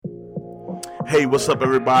Hey, what's up,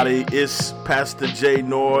 everybody? It's Pastor J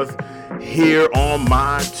North here on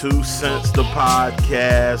My 2 Cents, the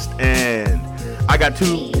podcast. And I got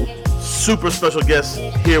two super special guests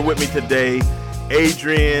here with me today,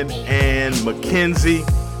 Adrian and Mackenzie,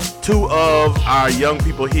 two of our young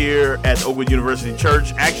people here at Oakwood University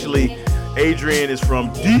Church. Actually, Adrian is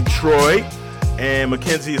from Detroit and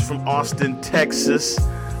Mackenzie is from Austin, Texas.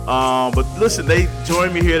 But listen, they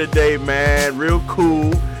joined me here today, man. Real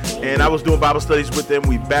cool. And I was doing Bible studies with them.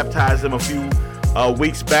 We baptized them a few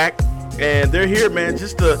weeks back. And they're here, man,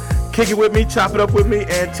 just to kick it with me, chop it up with me,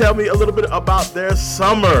 and tell me a little bit about their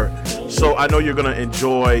summer. So I know you're going to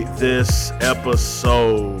enjoy this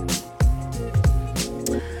episode.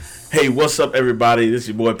 Hey, what's up, everybody? This is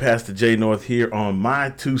your boy, Pastor J North, here on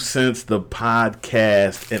My 2 Cents, the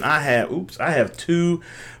podcast. And I have two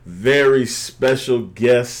very special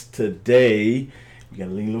guests today. You got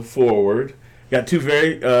to lean a little forward. Got two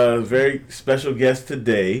very special guests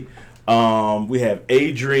today. We have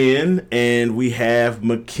Adrian and we have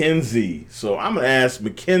Mackenzie. So I'm going to ask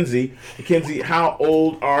Mackenzie. Mackenzie, how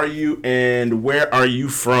old are you and where are you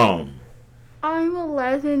from? I'm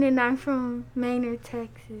 11 and I'm from Maynard,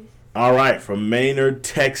 Texas. All right, from Maynard,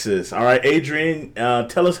 Texas. All right, Adrian,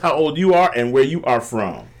 tell us how old you are and where you are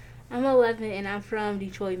from. I'm 11 and I'm from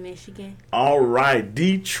Detroit, Michigan. All right,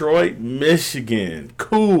 Detroit, Michigan.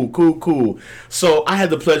 Cool. So I had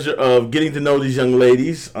the pleasure of getting to know these young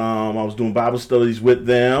ladies. I was doing Bible studies with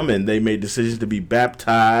them, and they made decisions to be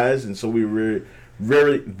baptized, and so we were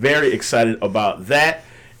very, very excited about that.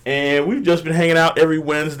 And we've just been hanging out every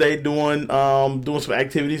Wednesday doing some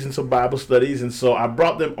activities and some Bible studies, and so I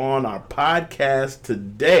brought them on our podcast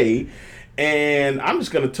today, and we're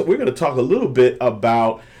gonna talk a little bit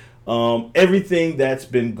about everything that's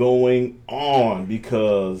been going on,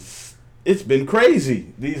 because it's been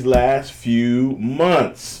crazy these last few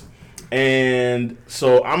months. And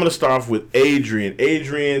so I'm going to start off with Adrian.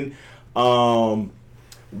 Adrian,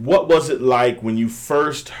 what was it like when you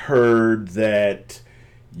first heard that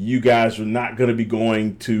you guys were not going to be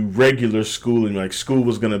going to regular schooling, like school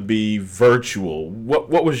was going to be virtual?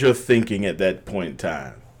 What was your thinking at that point in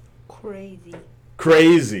time?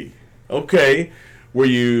 Crazy. Okay. Were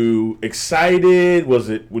you excited? Was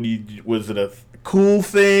it a cool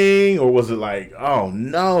thing, or was it like, oh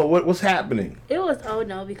no, what's happening? It was oh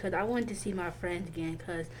no, because I wanted to see my friends again,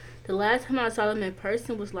 because the last time I saw them in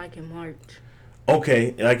person was like in March.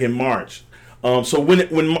 Okay, like in March. So when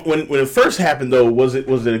it first happened though, was it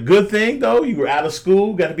a good thing though? You were out of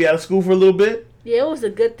school, got to be out of school for a little bit? Yeah, it was a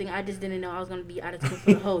good thing. I just didn't know I was going to be out of school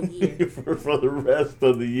for the whole year. for the rest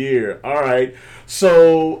of the year. All right.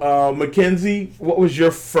 So, Mackenzie, what was your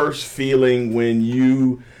first feeling when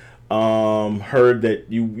you heard that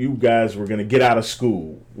you guys were going to get out of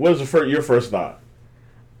school? What was your first thought?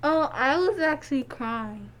 Oh, I was actually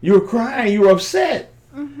crying. You were crying? You were upset?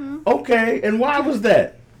 Mm-hmm. Okay. And why was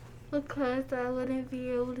that? Because I wouldn't be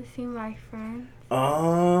able to see my friends.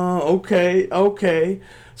 Oh, okay.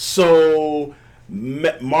 So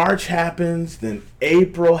March happens, then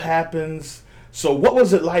April happens. So what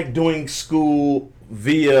was it like doing school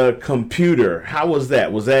via computer? How was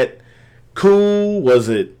that? Was that cool? Was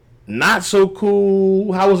it not so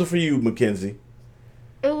cool? How was it for you, Mackenzie?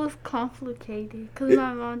 It was complicated because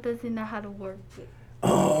my mom doesn't know how to work it.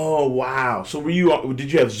 Oh, wow. So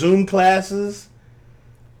did you have Zoom classes?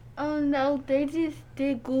 Oh, no, they just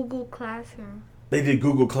did Google Classroom. They did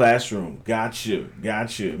Google Classroom. Got you.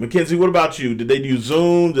 Mackenzie, what about you? Did they use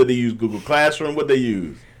Zoom? Did they use Google Classroom? What they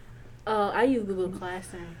use? I use Google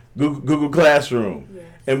Classroom. Google Classroom. Yes.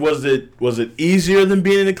 And was it easier than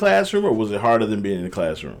being in the classroom, or was it harder than being in the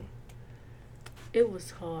classroom? It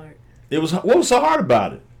was hard. What was so hard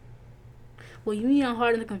about it? Well, you mean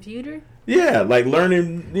hard on the computer? Yeah, like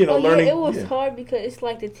learning, learning. Yeah, it was hard because it's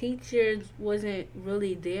like the teachers wasn't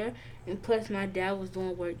really there, and plus my dad was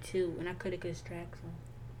doing work too, and I couldn't distract him.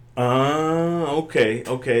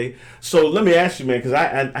 Okay. So let me ask you, man, because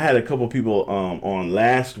I had a couple people on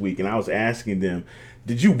last week, and I was asking them,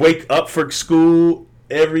 did you wake up for school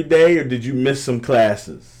every day, or did you miss some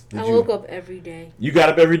classes? I woke up every day. You got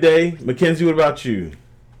up every day? Mackenzie, what about you?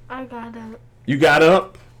 I got up. You got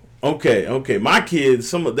up? Okay. My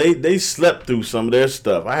kids, they slept through some of their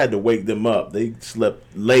stuff. I had to wake them up. They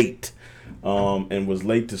slept late, and was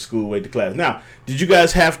late to school, late to class. Now, did you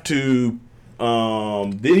guys have to?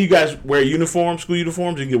 Did you guys wear uniforms, school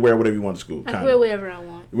uniforms? You can wear whatever you want to school. I can wear whatever I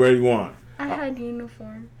want. Wherever you want. I had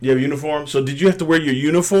uniform. You have a uniform? So did you have to wear your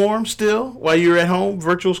uniform still while you were at home,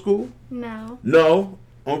 virtual school? No.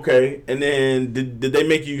 Okay. And then did they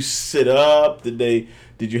make you sit up?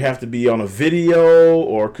 Did you have to be on a video,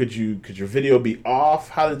 or could your video be off?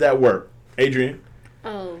 How did that work? Adrian?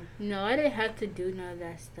 Oh, no, I didn't have to do none of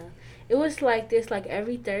that stuff. It was like this, like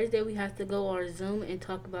every Thursday we have to go on Zoom and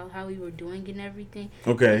talk about how we were doing and everything.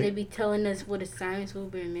 And Okay. they be telling us what assignments we've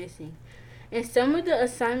been missing. And some of the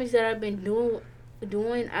assignments that I've been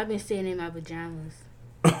doing, I've been staying in my pajamas.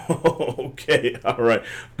 Okay, all right.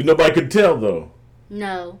 But nobody could tell though.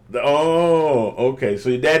 No. Oh, okay. So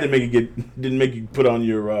your dad didn't make you put on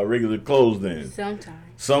your regular clothes then. Sometimes.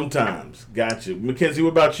 Sometimes, gotcha. Mackenzie, what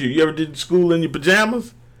about you? You ever did school in your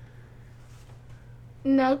pajamas?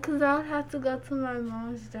 No, because I would have to go to my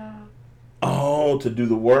mom's job. Oh, to do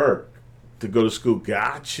the work, to go to school.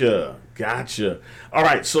 Gotcha. All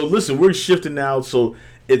right. So listen, we're shifting now. So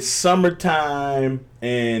it's summertime,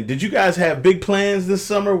 and did you guys have big plans this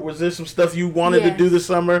summer? Was there some stuff you wanted to do this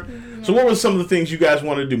summer? So what were some of the things you guys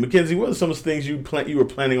wanted to do? Mackenzie, what are some of the things you were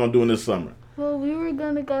planning on doing this summer? Well, we were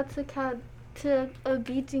going to go to a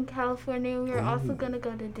beach in California. We were also going to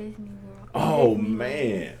go to Disney World. Oh,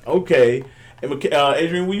 man. Okay. And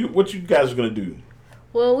Adrian, what you guys are going to do?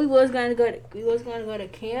 Well, we was gonna go to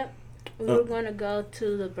camp. We were gonna go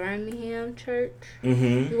to the Birmingham church.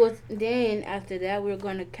 Mm-hmm. Then after that we were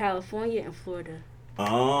going to California and Florida.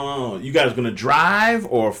 Oh, you guys going to drive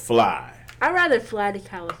or fly? I'd rather fly to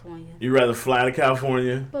California. You rather fly to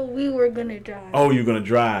California? But we were going to drive. Oh, you're going to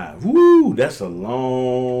drive. Woo, that's a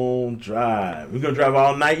long drive. You're going to drive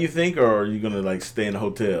all night, you think, or are you going to, like, stay in the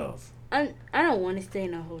hotels? I don't want to stay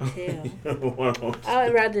in a hotel. I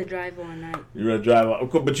would rather drive all night. You'd rather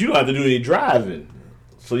drive, but you don't have to do any driving.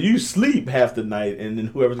 So you sleep half the night, and then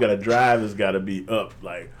whoever's got to drive has got to be up,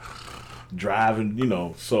 like, driving,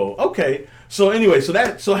 So, okay. So, anyway,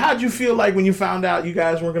 so how'd you feel like when you found out you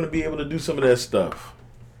guys weren't going to be able to do some of that stuff?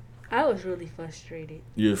 I was really frustrated.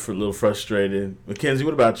 You're a little frustrated. Mackenzie,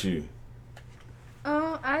 what about you?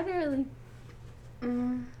 I didn't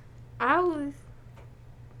really. I was.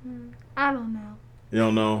 I don't know. You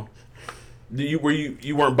don't know?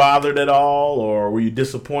 You weren't bothered at all, or were you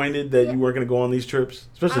disappointed that you weren't going to go on these trips,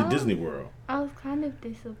 especially Disney World? I was kind of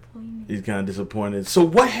disappointed. He's kind of disappointed. So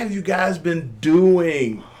what have you guys been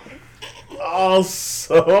doing all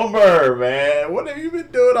summer, man? What have you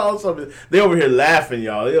been doing all summer? They over here laughing,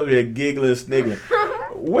 y'all. They over here giggling, sniggling.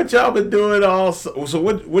 What y'all been doing all summer? So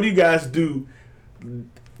what do you guys do?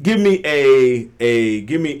 Give me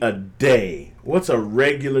a day. What's a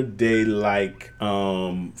regular day like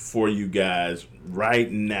for you guys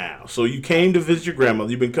right now? So you came to visit your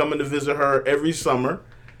grandmother. You've been coming to visit her every summer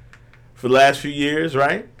for the last few years,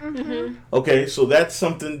 right? Mm-hmm. Okay, so that's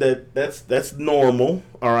something that's normal.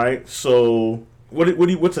 All right. So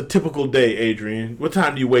what's a typical day, Adrian? What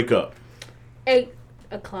time do you wake up? 8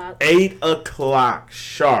 o'clock. 8 o'clock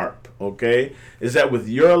sharp. Okay. Is that with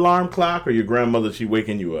your alarm clock or your grandmother? She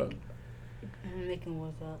waking you up? I'm making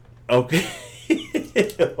what's up. Okay.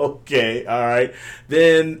 Okay. All right.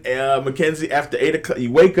 Then Mackenzie, after 8 o'clock,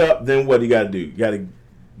 you wake up. Then what do you got to do? You got to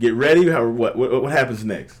get ready. What happens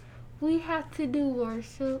next? We have to do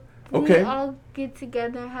worship. Okay. We all get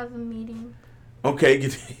together and have a meeting. Okay,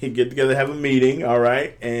 get together, have a meeting, all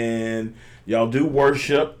right, and y'all do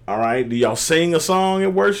worship, all right. Do y'all sing a song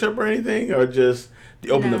at worship or anything, or just do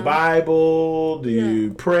you open the Bible? Do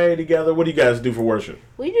you pray together? What do you guys do for worship?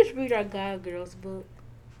 We just read our God Girls book.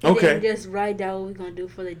 And Okay. then just write down what we're going to do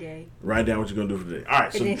for the day. Write down what you're going to do for the day. All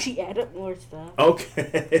right. And then she add up more stuff.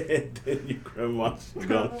 Okay. Then your grandma,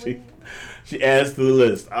 she adds to the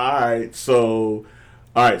list. All right.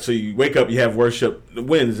 So you wake up, you have worship.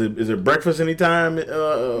 When? Is it breakfast anytime? We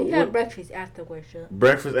have breakfast after worship.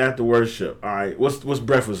 Breakfast after worship. All right. What's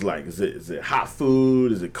breakfast like? Is it hot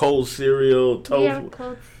food? Is it cold cereal? Toast? We have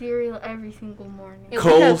cold cereal every single morning. And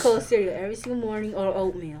we have cold cereal every single morning or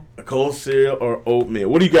oatmeal. A cold cereal or oatmeal.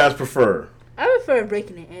 What do you guys prefer? I prefer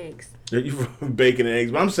bacon and eggs. You prefer bacon and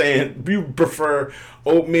eggs. But I'm saying you prefer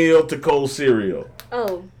oatmeal to cold cereal.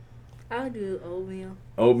 Oh, I'll do oatmeal.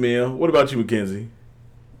 Oatmeal. What about you, Mackenzie?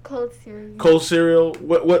 Cold cereal. Cold cereal.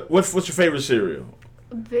 What's your favorite cereal?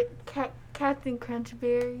 Captain Crunch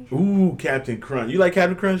berries. Ooh, Captain Crunch. You like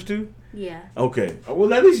Captain Crunch too? Yeah. Okay.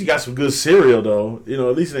 Well, at least you got some good cereal though.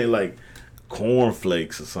 At least it ain't like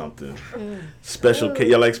cornflakes or something. Special K.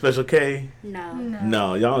 Y'all like Special K?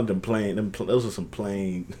 No, y'all them plain. Those are some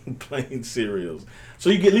plain cereals. So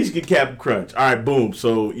you at least get Captain Crunch. All right, boom.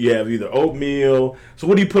 So you have either oatmeal. So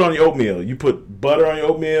what do you put on your oatmeal? You put butter on your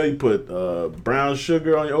oatmeal. You put brown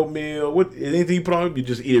sugar on your oatmeal. Anything you put on it, you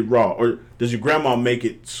just eat it raw, or does your grandma make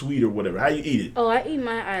it sweet or whatever? How you eat it? Oh, I eat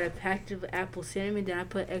mine out of a package of apple cinnamon. Then I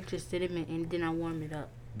put extra cinnamon and then I warm it up.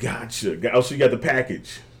 Gotcha. Oh, so you got the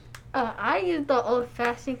package. I use the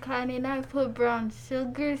old-fashioned kind, and I put brown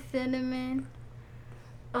sugar, cinnamon,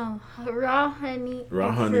 raw honey, Raw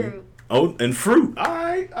and honey. fruit. Oh, and fruit. All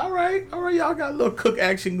right. Y'all got a little cook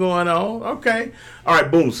action going on. Okay. All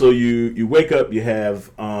right. Boom. So you wake up. You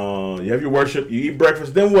have your worship. You eat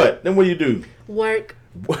breakfast. Then what? Then what do you do? Work.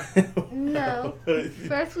 No.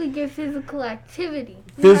 First we get physical activity.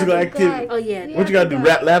 Physical We have to go, activity? Oh, yeah. we What you have gotta to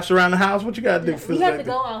do? go- Laps around the house? What you gotta do? We Physical have to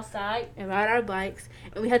activity? go outside and ride our bikes,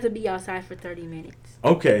 and we have to be outside for 30 minutes.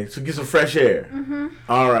 Okay. So get some fresh air. Mm-hmm.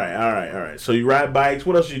 All right. So you ride bikes.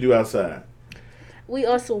 What else do you do outside? We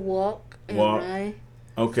also walk and Walk. run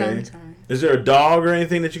Okay. sometimes. Is there a dog or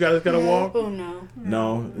anything that you guys gotta walk? Oh, no.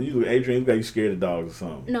 No. Adrian, you got you scared of dogs or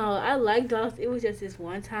something? No, I like dogs. It was just this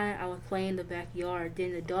one time I was playing in the backyard.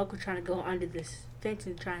 Then the dog was trying to go under this fence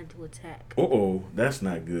and trying to attack. That's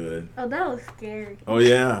not good. Oh, that was scary. Oh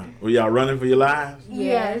yeah. Were y'all running for your lives?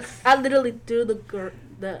 Yes. I literally threw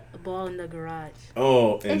the ball in the garage.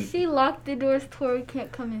 Oh, And and she locked the doors to where we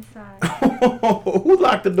can't come inside. who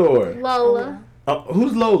locked the door? Lola,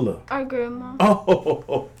 Who's Lola? our grandma.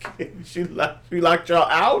 Oh, okay. She locked y'all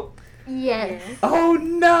out? Yes. Oh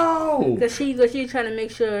no. Because she was trying to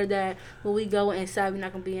make sure that when we go inside, we're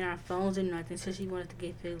not going to be in our phones or nothing. So she wanted to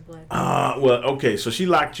get Facebook. Well, okay. So she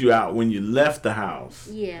locked you out when you left the house.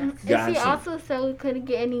 Yeah. And she Gotcha. also said we couldn't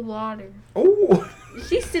get any water. Oh.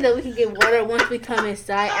 She said that we can get water once we come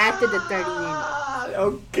inside after the 30 minutes.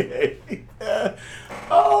 Okay.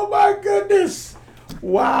 Oh my goodness.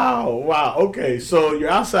 Wow. Okay. So you're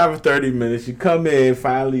outside for 30 minutes. You come in,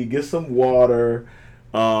 finally you get some water.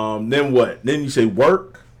 Then what? Then you say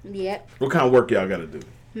work? Yep. What kind of work y'all got to do?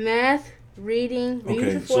 Math, reading,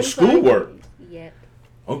 Okay, for so 45 schoolwork. minutes. Yep.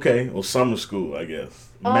 Okay. Well, summer school, I guess.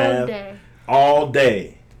 All Math. day. All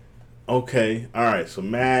day. Okay. All right. So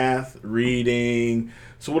math, reading.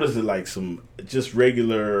 So what is it like? Some just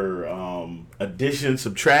regular addition,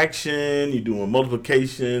 subtraction. You doing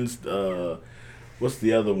multiplications. What's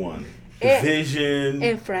the other one? Division.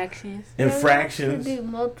 And fractions. And To fractions. do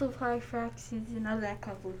multiply fractions and all that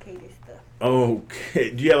complicated stuff.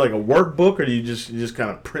 Okay. Do you have like a workbook, or do you just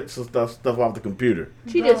kind of print some stuff off the computer?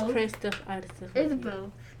 She just Both. prints stuff out of stuff. It's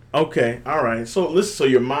both. Okay. All right. So listen. So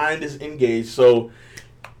your mind is engaged. So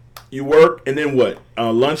you work, and then what?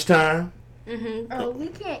 Lunchtime. Mm-hmm. Oh, we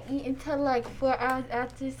can't eat until like 4 hours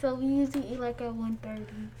after, so we usually eat like at 1:30.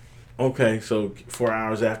 Okay, so 4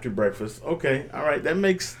 hours after breakfast. Okay, all right. That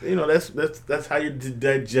makes that's how your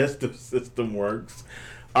digestive system works.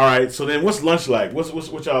 All right. So then, what's lunch like?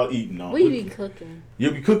 What y'all eating on? We be cooking.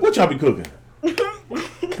 You be cook. What y'all be cooking?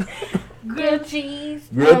 Grilled cheese.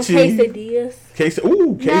 Grilled cheese.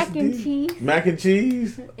 Quesadillas. Mac and cheese. Mac and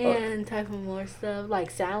cheese. And type of more stuff.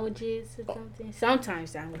 Like sandwiches or something.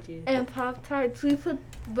 Sometimes sandwiches. And Pop-Tarts. We put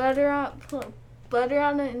butter on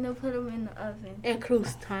it and then put them in the oven. And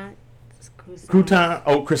croutons. Crouton.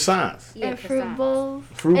 Oh, croissants. Yeah, and fruit croissants. bowls.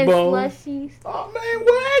 Fruit and bowl. slushies. Oh man,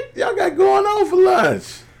 what y'all got going on for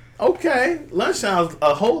lunch? Okay, lunch sounds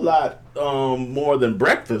a whole lot more than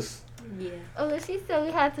breakfast. Yeah. Oh, she said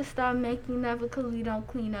we had to stop making that because we don't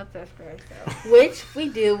clean up after ourselves. Which we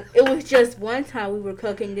do. It was just one time we were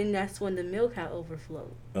cooking, then that's when the milk had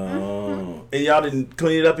overflowed. Oh, and y'all didn't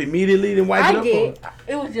clean it up immediately, then wipe it I up? did.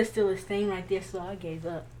 It was just still a stain right there, so I gave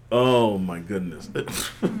up. Oh my goodness.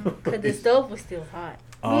 Because the stove was still hot.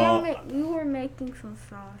 We were making some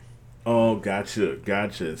sauce. Oh, gotcha.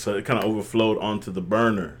 So it kind of overflowed onto the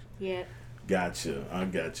burner. Yeah. Gotcha. I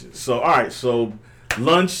got you. So, all right. So,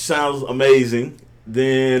 lunch sounds amazing.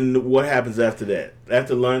 Then what happens after that?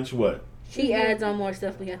 After lunch, what? She adds on more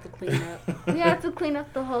stuff we have to clean up. We had to clean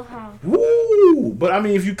up the whole house. Woo! But I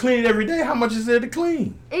mean, if you clean it every day, how much is there to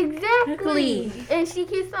clean? Exactly. And she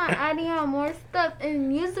keeps on adding on more stuff.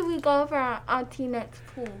 And usually we go over our Auntie Net's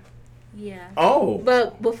pool. Yeah. Oh.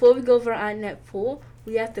 But before we go for our net pool,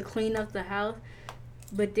 we have to clean up the house.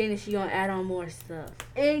 But then she gonna add on more stuff.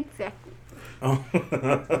 Exactly. Oh, She's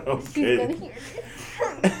gonna okay. hear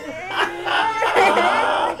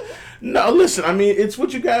No, listen. I mean, it's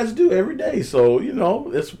what you guys do every day. So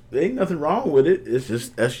there ain't nothing wrong with it. It's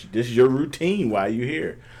just this is your routine while you're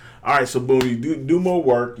here. All right. So boom, you do more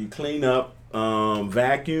work. You clean up,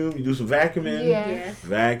 vacuum. You do some vacuuming. Yes.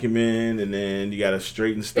 Vacuuming, and then you gotta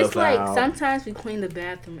straighten stuff It's like out. sometimes we clean the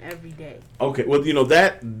bathroom every day. Okay. Well,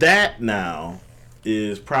 that now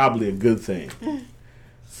is probably a good thing.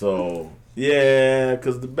 So. Yeah,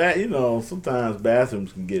 because sometimes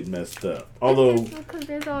bathrooms can get messed up. Although, It's just because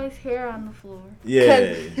there's always hair on the floor.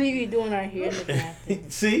 yeah. Because we be doing our hair in the bathroom.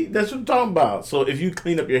 See, that's what I'm talking about. So if you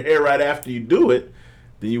clean up your hair right after you do it,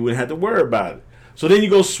 then you wouldn't have to worry about it. So then you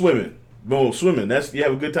go swimming. Boom, swimming. You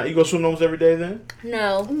have a good time. You go swim almost every day then?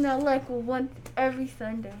 No. No, like once every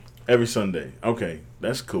Sunday. Every Sunday. Okay,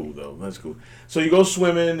 that's cool though. That's cool. So you go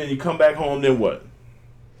swimming and you come back home. Then what?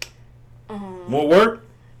 More work?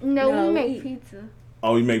 No, we make pizza.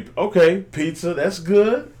 Oh, you make pizza. That's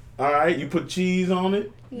good. All right, you put cheese on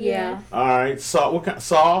it. Yeah. All right, salt. What kind of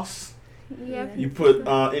sauce? Yeah. You put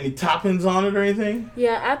any toppings on it or anything?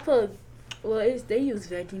 Yeah, I put. Well, they use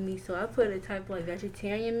veggie meat, so I put a type like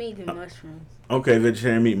vegetarian meat and mushrooms. Okay,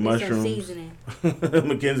 vegetarian meat, Some mushrooms. seasoning.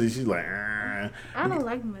 Mackenzie, she's like, I don't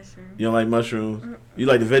like mushrooms. You don't like mushrooms? You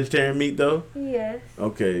like the vegetarian meat though? Yes.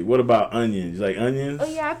 Okay, what about onions? You like onions? Oh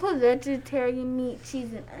yeah, I put vegetarian meat,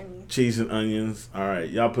 cheese, and onions. Cheese and onions. All right,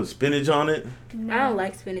 y'all put spinach on it? No. I don't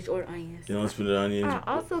like spinach or onions. You don't spinach onions? I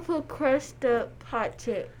also put crushed up hot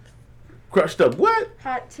chips. Crushed up what?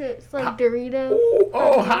 Hot chips, like Doritos. Ooh,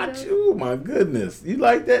 oh, hot. Doritos. Oh my goodness. You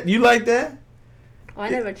like that? You like that? Oh, I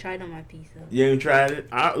never tried on my pizza. You ain't tried it?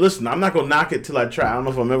 Listen, I'm not going to knock it till I try. I don't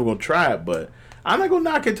know if I'm ever going to try it, but I'm not going to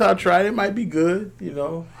knock it till I try it. It might be good,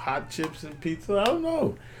 hot chips and pizza. I don't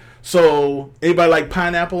know. So, anybody like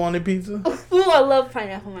pineapple on their pizza? Ooh, I love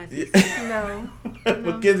pineapple on my pizza. No.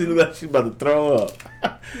 Mackenzie looked like she's about to throw up.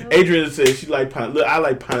 Adrian says she like pineapple. Look, I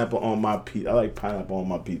like pineapple on my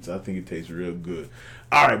pizza. I think it tastes real good.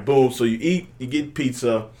 All right, boom. So you get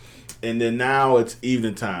pizza, and then now it's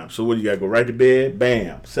evening time. So what do you got? Go right to bed?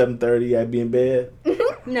 Bam. 7:30, I'd be in bed?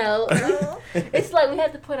 No. It's like we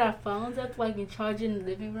have to put our phones up like and charge in the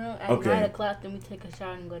living room at 9 o'clock, then we take a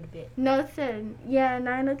shower and go to bed. No, sir. Yeah,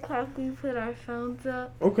 9 o'clock we put our phones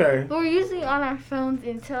up. Okay. But we're usually on our phones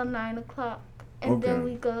until 9 o'clock. And then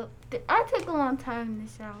we go. I take a long time in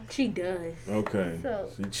the shower. She does. Okay. So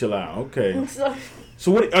you chill out. Okay.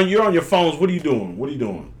 So what? You're on your phones. What are you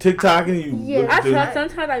doing? TikTok and you? Yeah.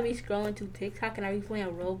 Sometimes I be scrolling through TikTok and I be playing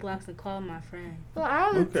Roblox and calling my friends. Well, I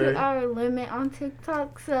have a 2-hour limit on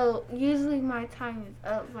TikTok, so usually my time is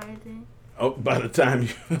up by then. Oh, by the time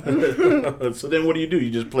you. So then what do? You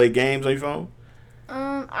just play games on your phone?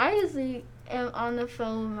 I usually am on the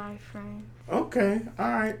phone with my friends. Okay,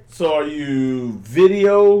 all right. So are you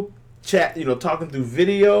video chat, talking through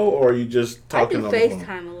video, or are you just talking on the phone? I do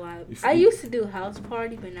FaceTime a lot. I used to do house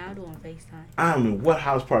party, but now I do on FaceTime. I mean, what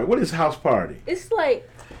house party? What is house party? It's like,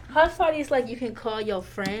 house party is like you can call your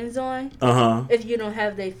friends on. If you don't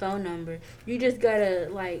have their phone number. You just gotta,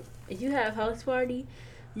 if you have house party,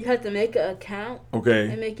 you have to make an account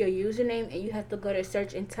and make your username, and you have to go to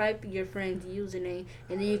search and type your friend's username,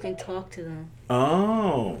 and then you can talk to them.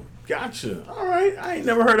 Oh, gotcha. All right. I ain't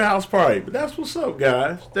never heard of house party, but that's what's up,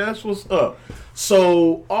 guys. That's what's up.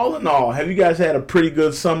 So, all in all, have you guys had a pretty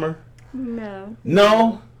good summer? No.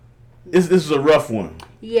 No? This is a rough one.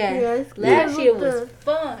 Yes. Last year was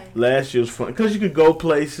fun. Last year was fun because you could go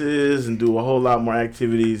places and do a whole lot more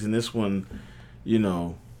activities, and this one,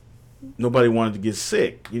 nobody wanted to get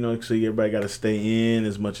sick, so everybody got to stay in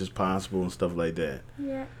as much as possible and stuff like that.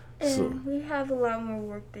 Yeah, and we have a lot more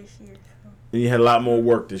work this year. So. And you had a lot more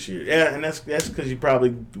work this year. Yeah, and that's because you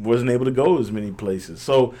probably wasn't able to go as many places.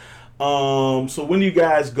 So, so when do you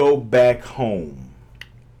guys go back home?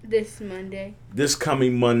 This Monday. This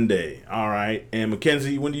coming Monday. All right. And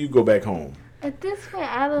Mackenzie, when do you go back home? At this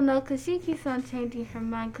point, I don't know, because she keeps on changing her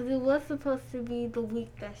mind, because it was supposed to be the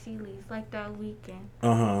week that she leaves, like that weekend.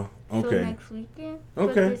 Okay. So next weekend?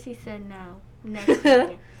 Okay. But then she said no, next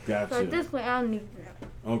weekend. Gotcha. So at this point, I don't even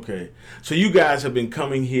know. Okay. So you guys have been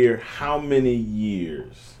coming here how many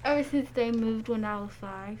years? Ever since they moved when I was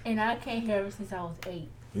 5. And I came here ever since I was 8.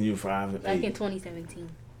 When you were 5 and 8? Like in 2017.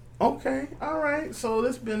 Okay, all right. So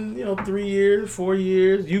it's been 3 years, 4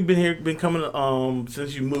 years. You've been coming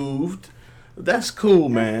since you moved. That's cool,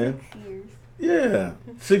 man. 6 years. Yeah,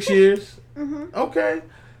 6 years. Mhm. Okay,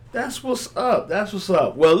 that's what's up.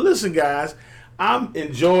 Well, listen, guys, I'm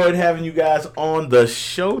enjoyed having you guys on the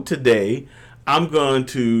show today. I'm going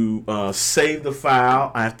to save the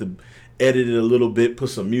file. I have to edit it a little bit, put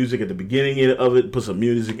some music at the beginning of it, put some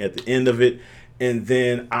music at the end of it. And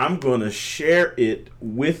then I'm going to share it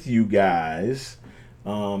with you guys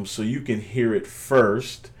so you can hear it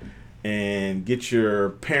first and get your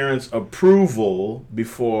parents' approval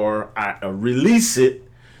before I release it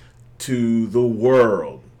to the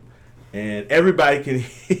world. And everybody can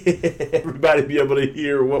be able to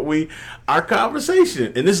hear our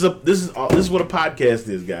conversation. And this is what a podcast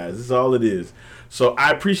is, guys. This is all it is. So I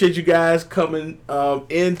appreciate you guys coming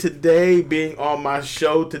in today, being on my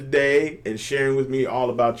show today, and sharing with me all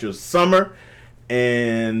about your summer.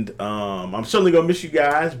 And I'm certainly going to miss you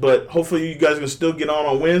guys, but hopefully you guys can still get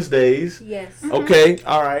on Wednesdays. Yes. Okay,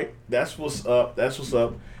 all right. That's what's up.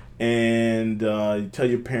 And you tell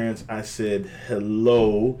your parents I said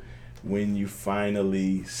hello when you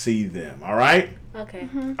finally see them. All right? Okay.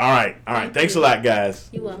 Mm-hmm. All right. Thanks a lot, guys.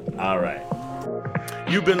 You're welcome. All right.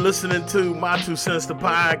 You've been listening to My 2 Cents, the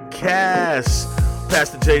podcast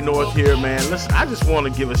Pastor J North here, man. Listen, I just want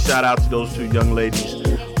to give a shout out to those two young ladies.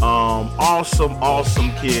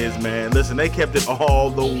 Awesome kids, man. Listen, they kept it all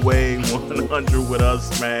the way 100 with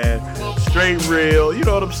us, man. Straight real, you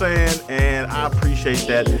know what I'm saying? And I appreciate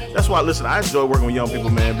that. That's why, listen, I enjoy working with young people,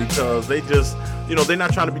 man, because they just, they're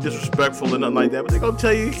not trying to be disrespectful or nothing like that, but they're going to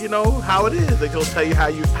tell you, how it is. They're going to tell you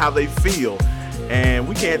how they feel. And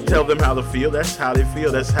we can't tell them how to feel. That's how they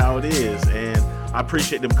feel. That's how it is. And I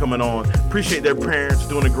appreciate them coming on. Appreciate their parents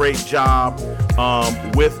doing a great job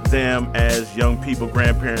with them as young people,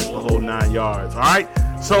 grandparents, the whole 9 yards. All right?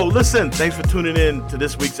 So listen, thanks for tuning in to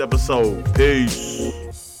this week's episode. Peace.